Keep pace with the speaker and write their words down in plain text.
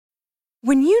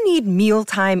When you need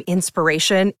mealtime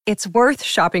inspiration, it's worth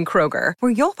shopping Kroger,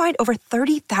 where you'll find over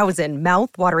 30,000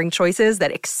 mouth-watering choices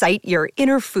that excite your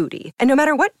inner foodie. And no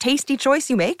matter what tasty choice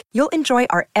you make, you'll enjoy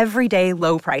our everyday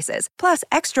low prices, plus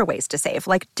extra ways to save,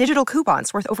 like digital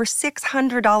coupons worth over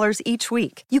 $600 each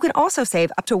week. You can also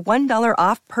save up to $1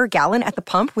 off per gallon at the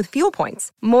pump with fuel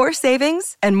points. More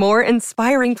savings and more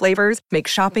inspiring flavors make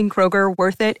shopping Kroger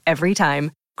worth it every time.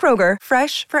 Kroger,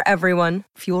 fresh for everyone.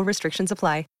 Fuel restrictions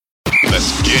apply.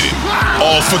 Let's get it.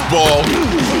 All football,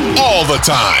 all the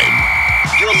time.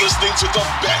 You're listening to the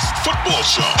best football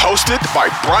show, hosted by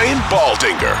Brian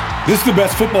Baldinger. This is the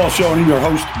best football show, and I'm your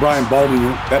host, Brian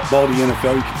Baldinger, at Baldy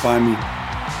NFL. You can find me on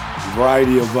a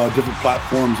variety of different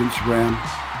platforms, Instagram,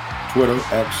 Twitter,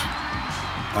 X,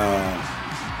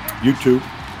 YouTube,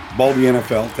 Baldy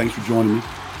NFL. Thanks for joining me.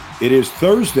 It is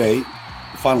Thursday,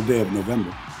 the final day of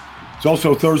November. It's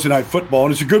also Thursday Night Football,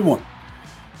 and it's a good one.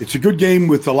 It's a good game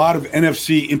with a lot of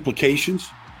NFC implications.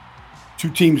 Two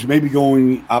teams maybe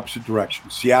going opposite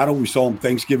directions. Seattle, we saw them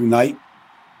Thanksgiving night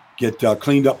get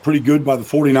cleaned up pretty good by the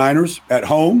 49ers at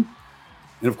home.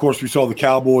 And, of course, we saw the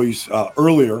Cowboys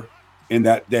earlier in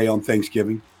that day on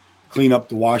Thanksgiving clean up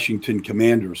the Washington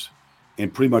Commanders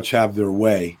and pretty much have their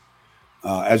way.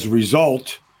 As a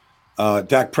result,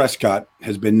 Dak Prescott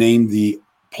has been named the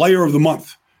player of the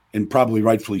month, and probably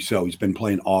rightfully so. He's been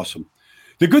playing awesome.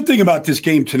 The good thing about this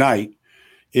game tonight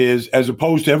is, as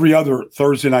opposed to every other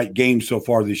Thursday night game so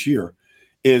far this year,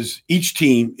 is each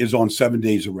team is on 7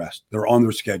 days of rest. They're on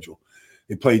their schedule.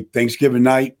 They play Thanksgiving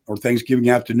night or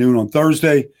Thanksgiving afternoon on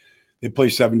Thursday. They play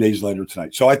 7 days later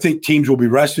tonight. So I think teams will be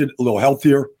rested, a little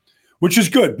healthier, which is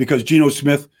good because Geno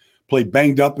Smith played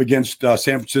banged up against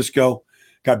San Francisco,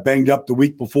 got banged up the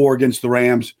week before against the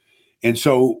Rams. And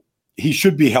so he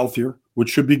should be healthier, which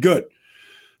should be good.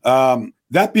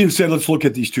 That being said, let's look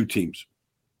at these two teams.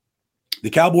 The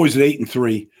Cowboys at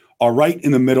 8-3 are right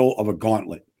in the middle of a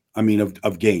gauntlet,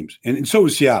 of games. And so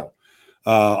is Seattle.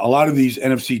 A lot of these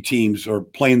NFC teams are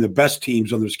playing the best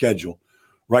teams on their schedule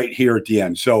right here at the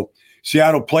end. So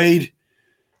Seattle played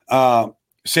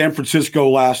San Francisco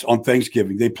last on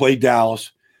Thanksgiving. They played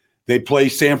Dallas. They play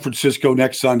San Francisco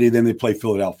next Sunday. Then they play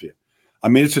Philadelphia.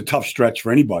 It's a tough stretch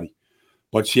for anybody.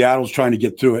 But Seattle's trying to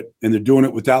get through it, and they're doing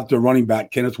it without their running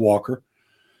back, Kenneth Walker,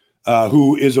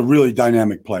 who is a really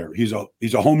dynamic player. He's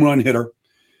a home run hitter.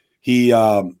 He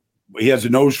has a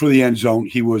nose for the end zone.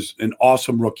 He was an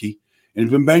awesome rookie, and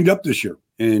he's been banged up this year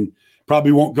and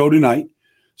probably won't go tonight.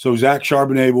 So Zach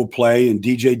Charbonnet will play, and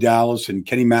DJ Dallas and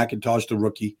Kenny McIntosh, the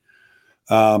rookie.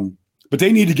 But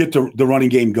they need to get the running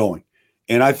game going.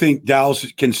 And I think Dallas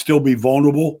can still be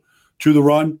vulnerable to the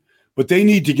run, but they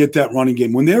need to get that running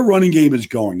game. When their running game is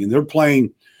going and they're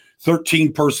playing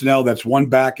 13 personnel, that's one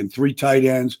back and three tight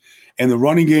ends, and the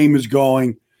running game is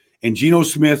going, and Geno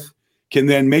Smith can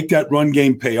then make that run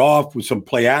game pay off with some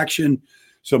play action,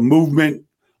 some movement,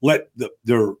 let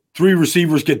their three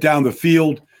receivers get down the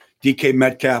field, DK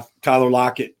Metcalf, Tyler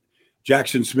Lockett,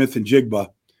 Jackson Smith, and Jigba.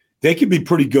 They can be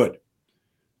pretty good.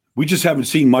 We just haven't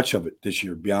seen much of it this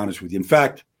year, to be honest with you. In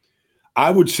fact, I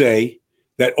would say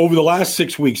that over the last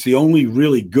 6 weeks, the only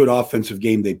really good offensive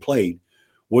game they played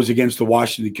was against the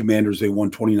Washington Commanders. They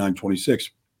won 29-26.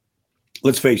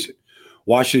 Let's face it,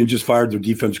 Washington just fired their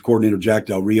defensive coordinator, Jack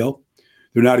Del Rio.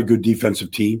 They're not a good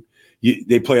defensive team.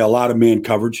 They play a lot of man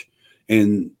coverage.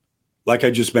 And like I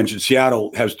just mentioned,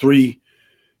 Seattle has three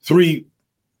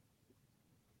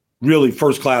really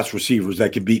first-class receivers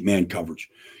that can beat man coverage.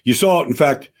 You saw it, in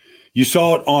fact, you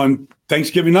saw it on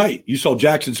Thanksgiving night. You saw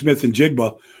Jackson Smith and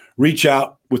Jigba reach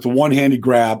out with a one-handed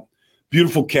grab,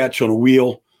 beautiful catch on a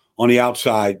wheel on the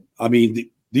outside.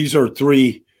 These are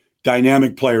three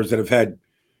dynamic players that have had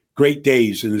great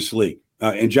days in this league.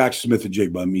 And Jackson Smith and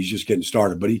Jigba, he's just getting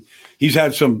started. But he's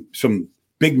had some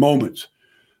big moments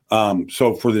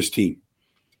so for this team.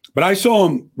 But I saw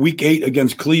him week 8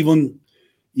 against Cleveland.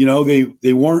 They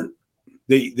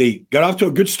got off to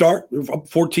a good start. They were up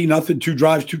 14-0, 2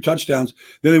 drives, 2 touchdowns.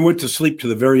 Then they went to sleep to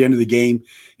the very end of the game,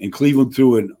 and Cleveland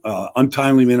threw an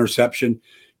untimely interception,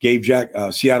 gave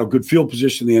Seattle good field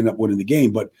position. They ended up winning the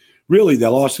game. But really, they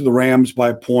lost to the Rams by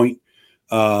a point.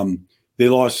 They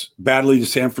lost badly to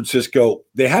San Francisco.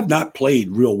 They have not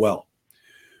played real well,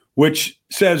 which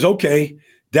says, okay,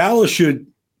 Dallas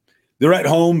they're at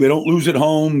home. They don't lose at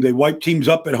home. They wipe teams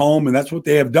up at home, and that's what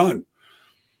they have done.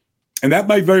 And that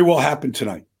might very well happen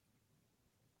tonight.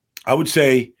 I would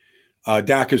say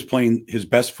Dak is playing his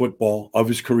best football of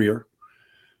his career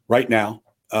right now.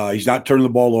 He's not turning the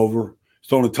ball over. He's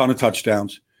throwing a ton of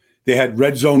touchdowns. They had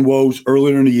red zone woes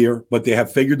earlier in the year, but they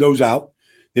have figured those out.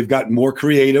 They've gotten more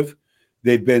creative.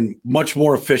 They've been much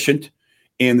more efficient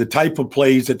and the type of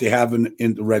plays that they have in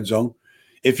the red zone.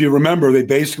 If you remember, they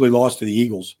basically lost to the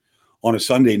Eagles on a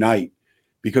Sunday night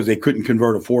because they couldn't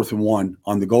convert a 4th and 1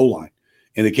 on the goal line,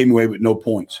 and they came away with no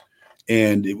points.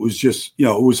 And it was just,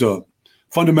 it was a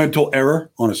fundamental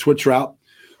error on a switch route.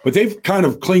 But they've kind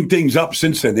of cleaned things up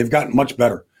since then. They've gotten much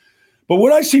better. But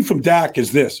what I see from Dak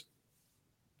is this.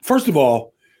 First of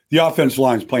all, the offensive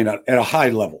line is playing at a high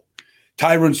level.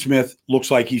 Tyron Smith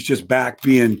looks like he's just back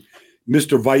being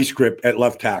Mr. Vice Grip at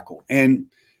left tackle. And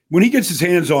when he gets his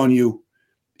hands on you,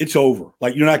 it's over.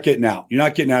 Like, you're not getting out. You're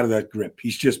not getting out of that grip.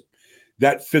 He's just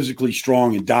that physically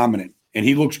strong and dominant. And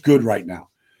he looks good right now.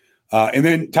 And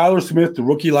then Tyler Smith, the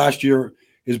rookie last year,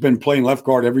 has been playing left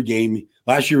guard every game.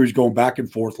 Last year, he's going back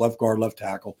and forth, left guard, left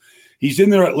tackle. He's in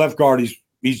there at left guard.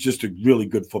 He's just a really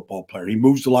good football player. He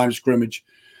moves the line of scrimmage.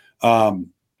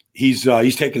 He's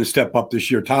taken a step up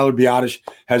this year. Tyler Biadasz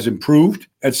has improved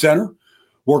at center,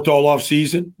 worked all off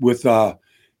season with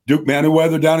Duke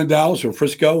Manyweather down in Dallas or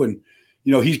Frisco. And,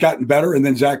 he's gotten better. And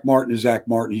then Zach Martin is Zach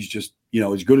Martin. He's just,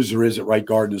 as good as there is at right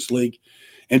guard in this league.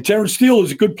 And Terrence Steele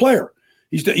is a good player.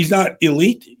 He's not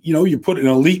elite. You put an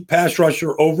elite pass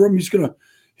rusher over him,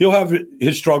 he'll have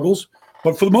his struggles.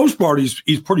 But for the most part,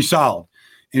 he's pretty solid.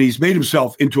 And he's made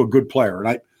himself into a good player.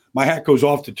 And my hat goes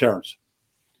off to Terrence.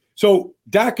 So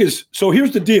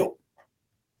here's the deal.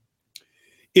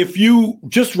 If you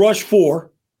just rush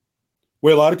 4,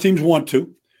 where a lot of teams want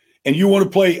to, and you want to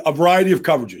play a variety of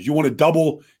coverages, you want to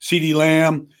double CeeDee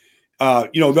Lamb,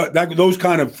 those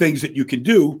kind of things that you can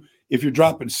do if you're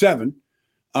dropping 7,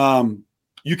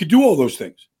 you could do all those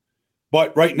things.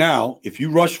 But right now, if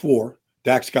you rush 4,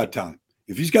 Dak's got time.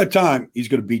 If he's got time, he's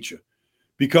going to beat you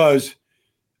because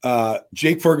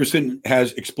Jake Ferguson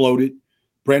has exploded.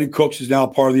 Brandon Cooks is now a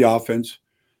part of the offense.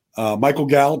 Michael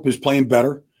Gallup is playing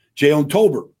better. Jalen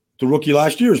Tolbert, the rookie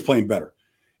last year, is playing better.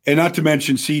 And not to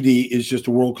mention CD is just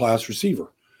a world-class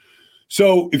receiver.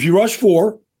 So if you rush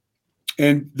 4,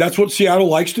 and that's what Seattle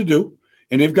likes to do,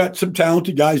 and they've got some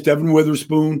talented guys, Devin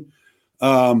Witherspoon,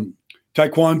 Tariq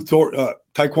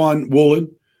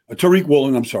Woolen.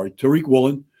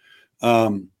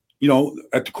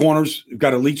 At the corners, they've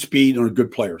got elite speed and are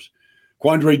good players.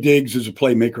 Quandre Diggs is a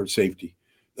playmaker at safety.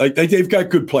 Like they've got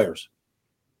good players.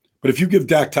 But if you give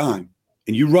Dak time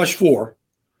and you rush 4,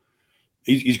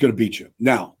 he's going to beat you.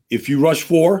 Now, if you rush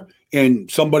 4 and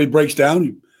somebody breaks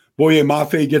down, Boye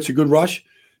Mafe gets a good rush,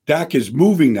 Dak is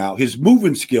moving now. His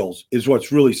movement skills is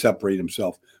what's really separated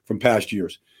himself from past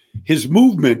years. His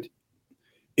movement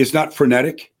is not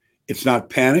frenetic. It's not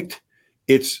panicked.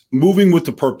 It's moving with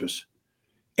the purpose.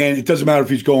 And it doesn't matter if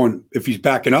he's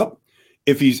backing up,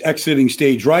 if he's exiting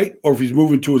stage right, or if he's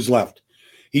moving to his left.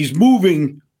 He's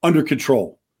moving under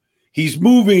control. He's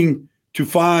moving to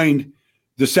find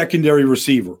the secondary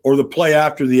receiver or the play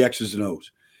after the X's and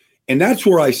O's. And that's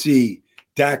where I see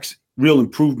Dak's real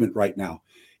improvement right now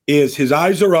is his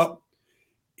eyes are up.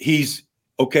 He's,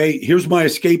 okay, here's my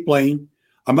escape lane.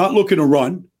 I'm not looking to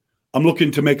run. I'm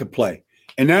looking to make a play.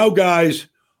 And now guys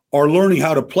are learning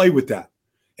how to play with that.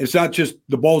 It's not just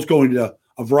the ball's going to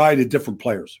a variety of different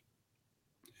players.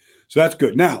 So that's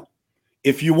good. Now,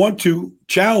 if you want to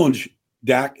challenge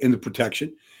Dak in the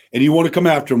protection and you want to come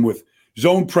after him with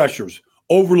zone pressures,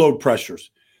 overload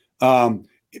pressures,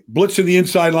 blitzing the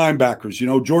inside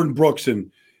linebackers, Jordan Brooks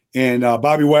and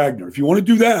Bobby Wagner. If you want to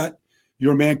do that,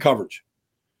 you're man coverage.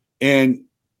 And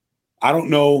I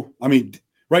don't know. I mean,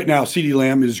 right now, CeeDee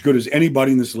Lamb is as good as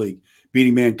anybody in this league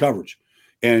beating man coverage.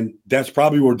 And that's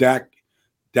probably where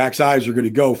Dak's eyes are going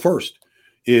to go first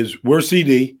is where's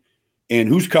CD and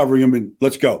who's covering him, and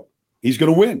let's go. He's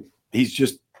going to win. He's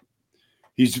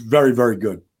very, very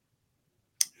good.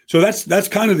 So that's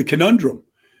kind of the conundrum,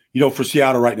 for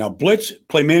Seattle right now. Blitz,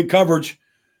 play man coverage.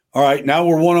 All right, now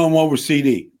we're one-on-one with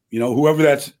CD, whoever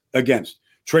that's against.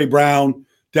 Trey Brown,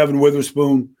 Devin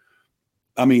Witherspoon.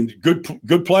 I mean,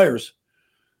 good players.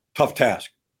 Tough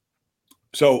task.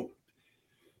 So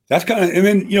that's kind of – and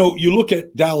then, you look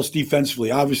at Dallas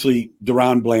defensively. Obviously,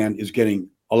 Deron Bland is getting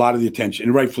a lot of the attention,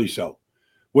 and rightfully so.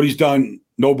 What he's done,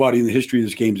 nobody in the history of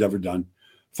this game's ever done.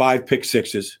 5 pick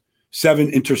sixes,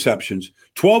 7 interceptions,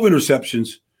 12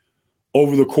 interceptions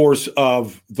over the course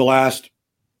of the last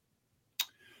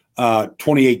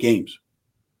 28 games,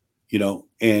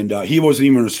 and he wasn't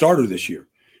even a starter this year.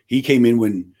 He came in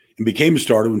and became a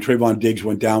starter when Trayvon Diggs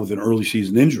went down with an early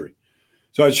season injury.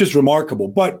 So it's just remarkable,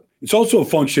 but it's also a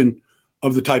function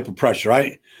of the type of pressure.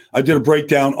 I did a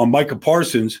breakdown on Micah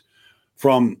Parsons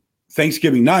from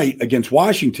Thanksgiving night against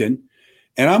Washington,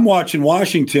 and I'm watching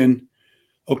Washington,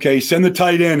 send the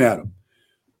tight end at him,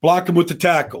 block him with the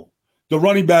tackle. The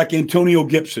running back, Antonio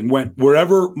Gibson, went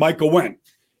wherever Micah went.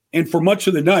 And for much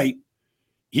of the night,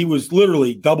 he was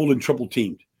literally doubled and triple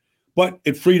teamed. But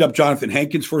it freed up Jonathan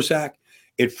Hankins for a sack.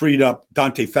 It freed up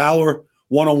Dante Fowler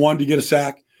one-on-one to get a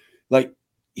sack. Like,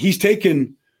 he's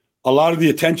taken a lot of the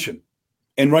attention,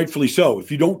 and rightfully so.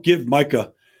 If you don't give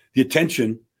Micah the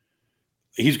attention,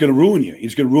 he's going to ruin you.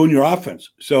 He's going to ruin your offense.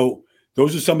 So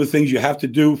those are some of the things you have to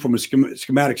do from a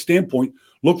schematic standpoint.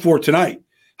 Look for tonight.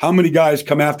 How many guys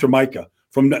come after Micah?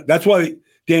 That's why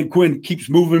Dan Quinn keeps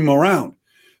moving him around,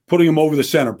 putting him over the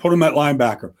center, put him at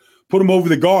linebacker, put him over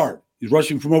the guard. He's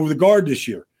rushing from over the guard this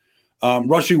year,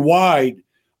 rushing wide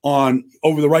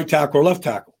over the right tackle or left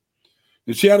tackle.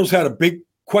 And Seattle's had a big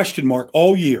question mark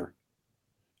all year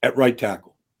at right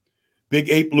tackle. Big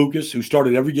Ape Lucas, who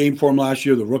started every game for him last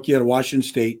year, the rookie out of Washington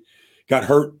State, got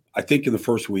hurt, I think, in the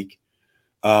first week.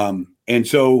 And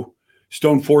so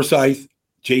Stone Forsythe,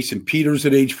 Jason Peters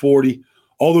at age 40,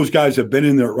 all those guys have been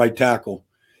in there at right tackle,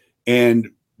 and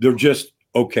they're just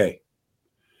okay.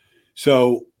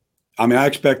 So, I mean, I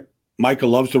expect Micah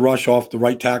loves to rush off the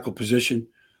right tackle position.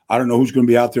 I don't know who's going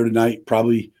to be out there tonight,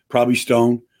 probably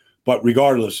Stone. But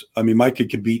regardless, I mean, Micah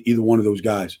could beat either one of those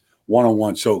guys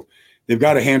one-on-one. So they've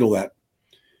got to handle that.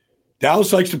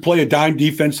 Dallas likes to play a dime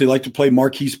defense. They like to play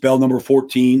Marquise Bell, number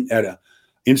 14, at an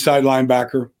inside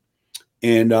linebacker.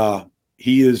 And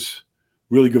he is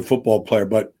a really good football player.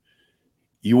 But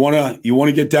you want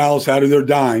to get Dallas out of their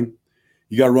dime,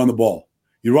 you got to run the ball.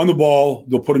 You run the ball,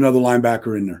 they'll put another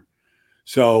linebacker in there.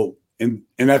 So, and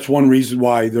that's one reason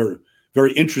why they're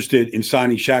very interested in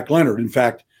signing Shaq Leonard. In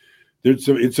fact,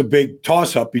 it's a big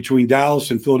toss-up between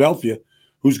Dallas and Philadelphia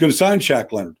who's going to sign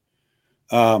Shaq Leonard.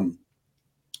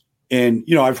 And,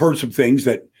 you know, I've heard some things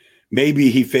that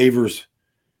maybe he favors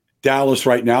Dallas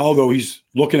right now, although he's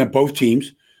looking at both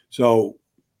teams. So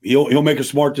he'll make a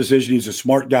smart decision. He's a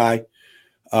smart guy.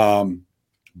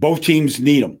 Both teams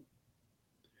need him.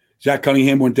 Zach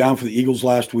Cunningham went down for the Eagles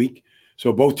last week,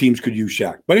 so both teams could use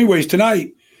Shaq. But anyways,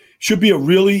 tonight should be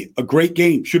a great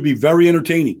game. Should be very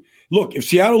entertaining. Look, if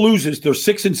Seattle loses, they're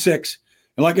 6-6.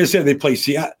 And like I said, they play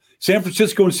San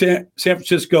Francisco and San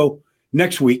Francisco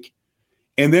next week.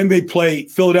 And then they play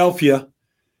Philadelphia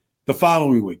the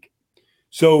following week.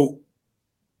 So,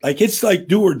 like, it's like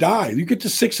do or die. You get to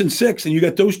 6-6, and you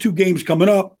got those two games coming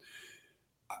up.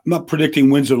 I'm not predicting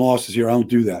wins and losses here. I don't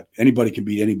do that. Anybody can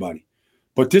beat anybody.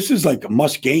 But this is like a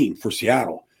must game for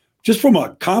Seattle, just from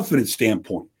a confidence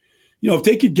standpoint. You know, if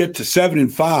they could get to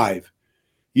 7-5,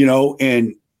 you know,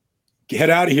 and head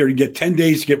out of here and get 10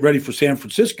 days to get ready for San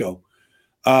Francisco,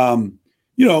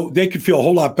 you know, they could feel a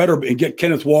whole lot better and get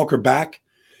Kenneth Walker back.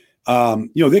 You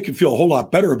know, they could feel a whole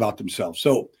lot better about themselves.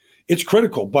 So it's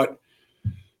critical. But,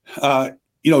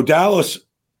 you know, Dallas,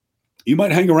 you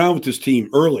might hang around with this team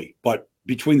early, but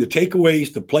between the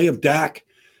takeaways, the play of Dak,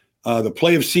 the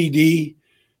play of CD,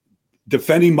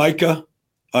 defending Micah,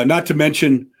 not to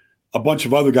mention a bunch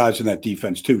of other guys in that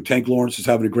defense too. Tank Lawrence is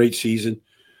having a great season.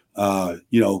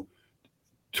 You know,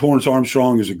 Torrance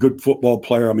Armstrong is a good football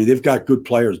player. I mean, they've got good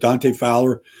players. Dante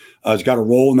Fowler has got a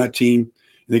role in that team.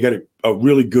 They got a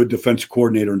really good defensive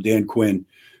coordinator in Dan Quinn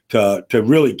to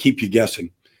really keep you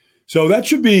guessing. So that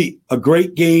should be a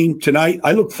great game tonight.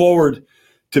 I look forward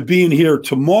to being here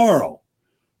tomorrow,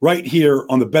 right here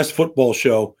on the Best Football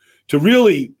Show, to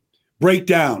really break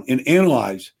down and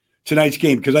analyze tonight's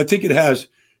game, because I think it has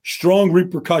strong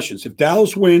repercussions. If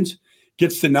Dallas wins,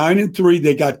 gets to 9-3,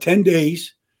 they got 10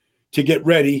 days to get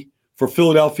ready for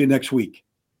Philadelphia next week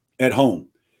at home.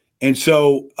 And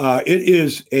so it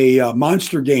is a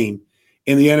monster game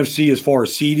in the NFC as far as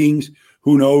seedings.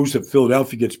 Who knows if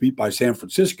Philadelphia gets beat by San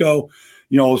Francisco?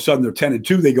 You know, all of a sudden they're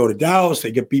 10-2. They go to Dallas.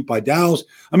 They get beat by Dallas.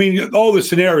 I mean, all the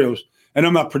scenarios, and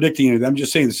I'm not predicting anything. I'm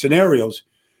just saying the scenarios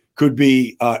could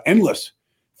be endless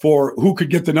for who could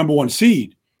get the number one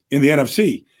seed in the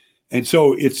NFC. And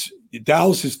so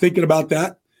Dallas is thinking about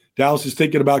that. Dallas is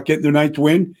thinking about getting their ninth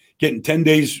win, getting 10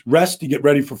 days rest to get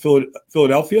ready for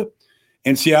Philadelphia.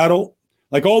 And Seattle,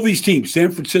 like all these teams,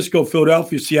 San Francisco,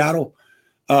 Philadelphia, Seattle,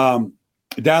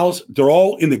 Dallas, they're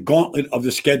all in the gauntlet of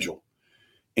the schedule.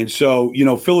 And so, you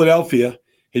know, Philadelphia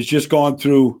has just gone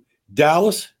through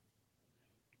Dallas,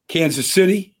 Kansas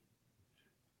City,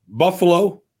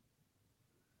 Buffalo,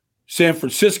 San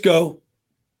Francisco,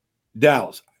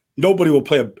 Dallas. Nobody will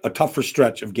play a tougher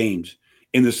stretch of games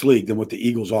in this league than what the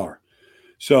Eagles are.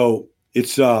 So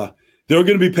it's they're going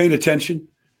to be paying attention.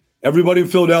 Everybody in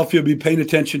Philadelphia will be paying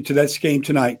attention to that game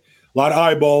tonight. A lot of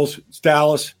eyeballs. It's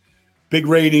Dallas, big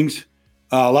ratings,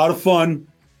 a lot of fun.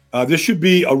 This should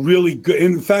be a really good –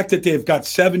 and the fact that they've got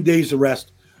 7 days of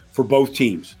rest for both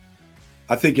teams,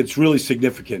 I think it's really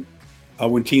significant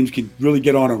when teams can really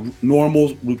get on a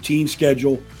normal routine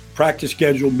schedule, practice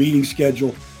schedule, meeting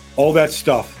schedule, all that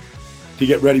stuff to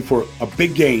get ready for a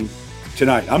big game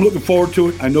tonight. I'm looking forward to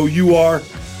it. I know you are.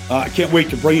 I can't wait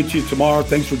to bring it to you tomorrow.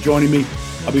 Thanks for joining me.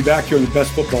 I'll be back here on the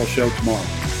Best Football Show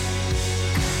tomorrow.